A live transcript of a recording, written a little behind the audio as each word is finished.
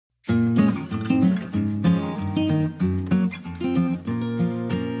Do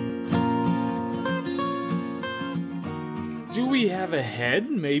we have a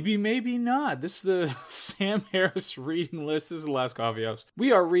head? Maybe, maybe not. This is the Sam Harris reading list. This is the last coffee house.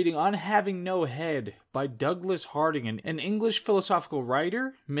 We are reading On Having No Head by Douglas Harding, an English philosophical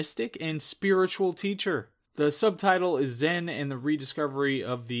writer, mystic, and spiritual teacher. The subtitle is Zen and the Rediscovery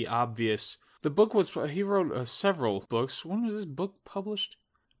of the Obvious. The book was, he wrote several books. When was this book published?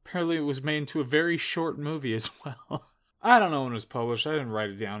 Apparently it was made into a very short movie as well. I don't know when it was published. I didn't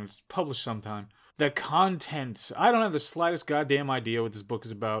write it down. It's published sometime. The contents. I don't have the slightest goddamn idea what this book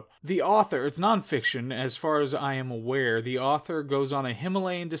is about. The author, it's nonfiction, as far as I am aware. The author goes on a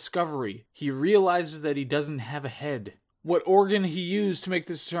Himalayan discovery. He realizes that he doesn't have a head. What organ he used to make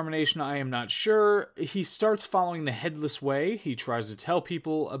this determination, I am not sure. He starts following the headless way. He tries to tell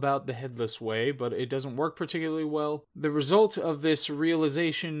people about the headless way, but it doesn't work particularly well. The result of this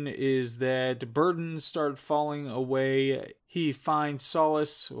realization is that burdens start falling away. He finds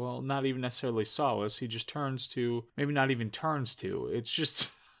solace, well, not even necessarily solace. He just turns to, maybe not even turns to. It's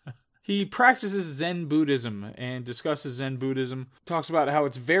just... He practices Zen Buddhism and discusses Zen Buddhism, talks about how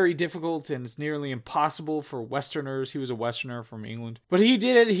it's very difficult and it's nearly impossible for Westerners. He was a Westerner from England. But he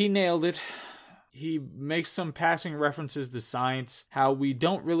did it, he nailed it. He makes some passing references to science, how we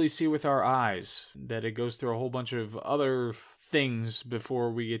don't really see with our eyes, that it goes through a whole bunch of other things before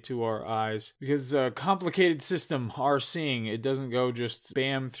we get to our eyes. Because it's a complicated system, our seeing. It doesn't go just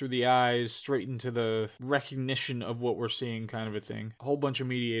bam through the eyes, straight into the recognition of what we're seeing kind of a thing. A whole bunch of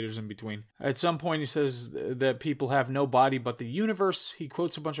mediators in between. At some point he says that people have no body but the universe. He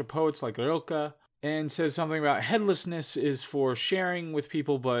quotes a bunch of poets like Rilke, and says something about headlessness is for sharing with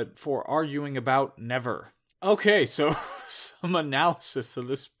people, but for arguing about, never. Okay, so some analysis of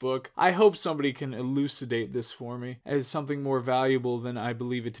this book. I hope somebody can elucidate this for me as something more valuable than I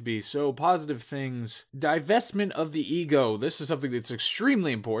believe it to be. So, positive things. Divestment of the ego. This is something that's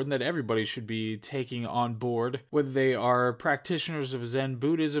extremely important that everybody should be taking on board, whether they are practitioners of Zen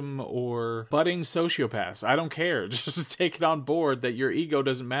Buddhism or budding sociopaths. I don't care. Just take it on board that your ego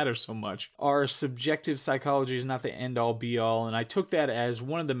doesn't matter so much. Our subjective psychology is not the end-all be-all, and I took that as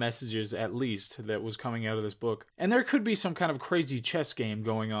one of the messages, at least, that was coming out of this book. And there could be some kind of crazy chess game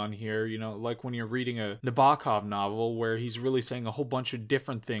going on here, you know, like when you're reading a Nabokov novel where he's really saying a whole bunch of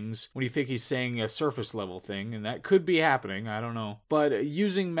different things when you think he's saying a surface level thing, and that could be happening, I don't know. But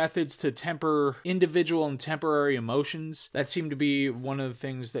using methods to temper individual and temporary emotions, that seemed to be one of the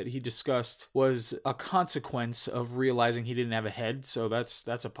things that he discussed was a consequence of realizing he didn't have a head, so that's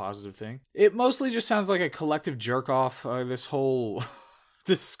a positive thing. It mostly just sounds like a collective jerk-off, this whole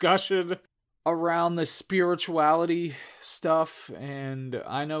discussion around the spirituality stuff, and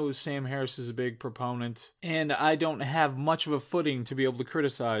I know Sam Harris is a big proponent, and I don't have much of a footing to be able to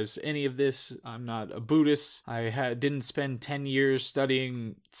criticize any of this. I'm not a Buddhist. I didn't spend 10 years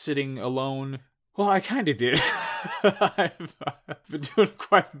studying sitting alone. Well, I kind of did. I've been doing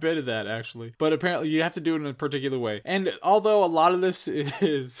quite a bit of that, actually. But apparently you have to do it in a particular way. And although a lot of this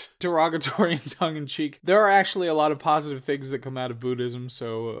is derogatory and tongue-in-cheek, there are actually a lot of positive things that come out of Buddhism,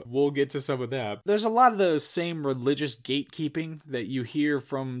 so we'll get to some of that. There's a lot of the same religious gatekeeping that you hear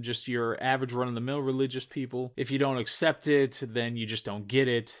from just your average run-of-the-mill religious people. If you don't accept it, then you just don't get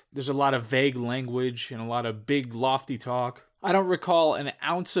it. There's a lot of vague language and a lot of big, lofty talk. I don't recall an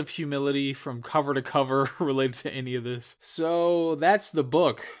ounce of humility from cover to cover related to any of this. So that's the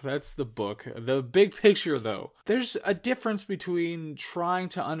book. That's the book. The big picture, though. There's a difference between trying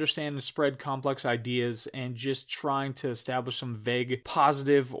to understand and spread complex ideas and just trying to establish some vague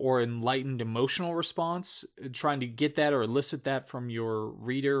positive or enlightened emotional response, trying to get that or elicit that from your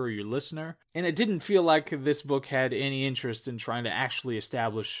reader or your listener. And it didn't feel like this book had any interest in trying to actually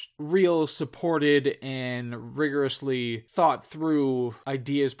establish real, supported, and rigorously thought through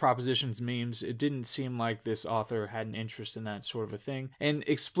ideas, propositions, memes. It didn't seem like this author had an interest in that sort of a thing, and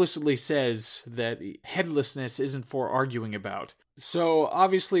explicitly says that headlessness isn't for arguing about. So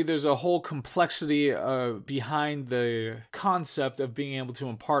obviously there's a whole complexity behind the concept of being able to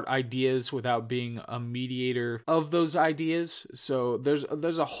impart ideas without being a mediator of those ideas. So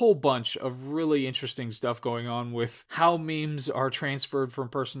there's a whole bunch of really interesting stuff going on with how memes are transferred from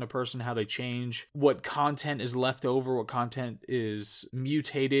person to person, how they change, what content is left over, what content is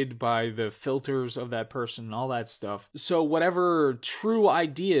mutated by the filters of that person, and all that stuff. So whatever true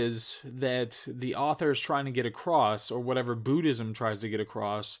ideas that the author is trying to get across, or whatever Buddhism journalism tries to get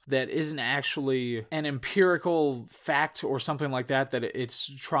across that isn't actually an empirical fact or something like that it's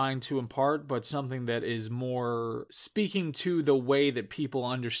trying to impart, but something that is more speaking to the way that people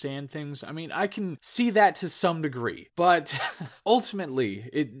understand things. I mean, I can see that to some degree, but ultimately,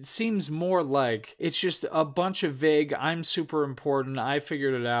 it seems more like it's just a bunch of vague, I'm super important, I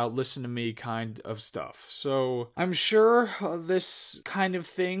figured it out, listen to me kind of stuff. So I'm sure this kind of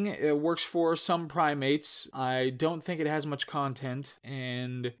thing works for some primates. I don't think it has much content,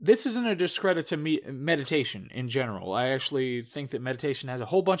 and this isn't a discredit to meditation in general. I actually think that meditation has a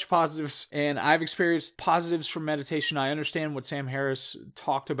whole bunch of positives, and I've experienced positives from meditation. I understand what Sam Harris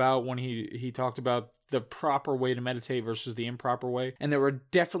talked about when he talked about the proper way to meditate versus the improper way. And there were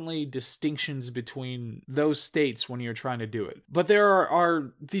definitely distinctions between those states when you're trying to do it. But there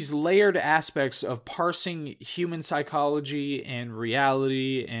are these layered aspects of parsing human psychology and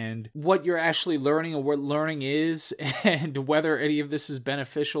reality and what you're actually learning and what learning is and whether any of this is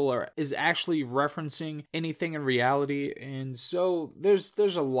beneficial or is actually referencing anything in reality. And so there's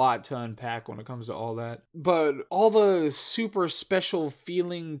a lot to unpack when it comes to all that. But all the super special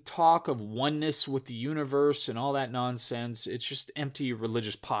feeling talk of oneness with the universe and all that nonsense, it's just empty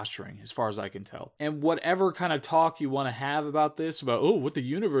religious posturing as far as I can tell. And whatever kind of talk you want to have about this, about what the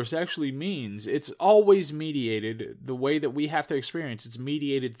universe actually means, it's always mediated the way that we have to experience. It's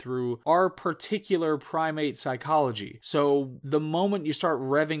mediated through our particular primate psychology. So the moment you start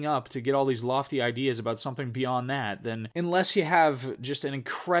revving up to get all these lofty ideas about something beyond that, then unless you have just an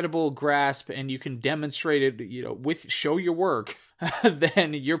incredible grasp and you can demonstrate it, show your work,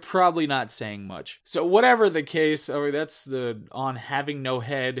 then you're probably not saying much. So whatever the case, that's on having no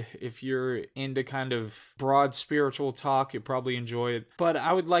head. If you're into kind of broad spiritual talk, you'll probably enjoy it. But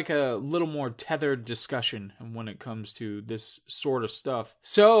I would like a little more tethered discussion when it comes to this sort of stuff.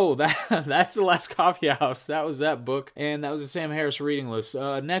 So that's The Last Coffee House. That was that book, and that was the Sam Harris reading list.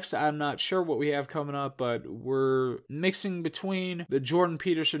 Next, I'm not sure what we have coming up, but we're mixing between the Jordan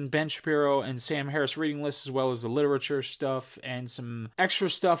Peterson, Ben Shapiro, and Sam Harris reading list, as well as the literature stuff and some extra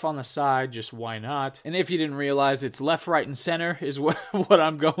stuff on the side, just why not? And if you didn't realize, it's left, right, and center is what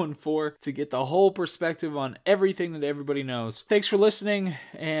I'm going for, to get the whole perspective on everything that everybody knows. Thanks for listening,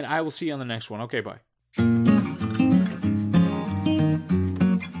 and I will see you on the next one. Okay, bye.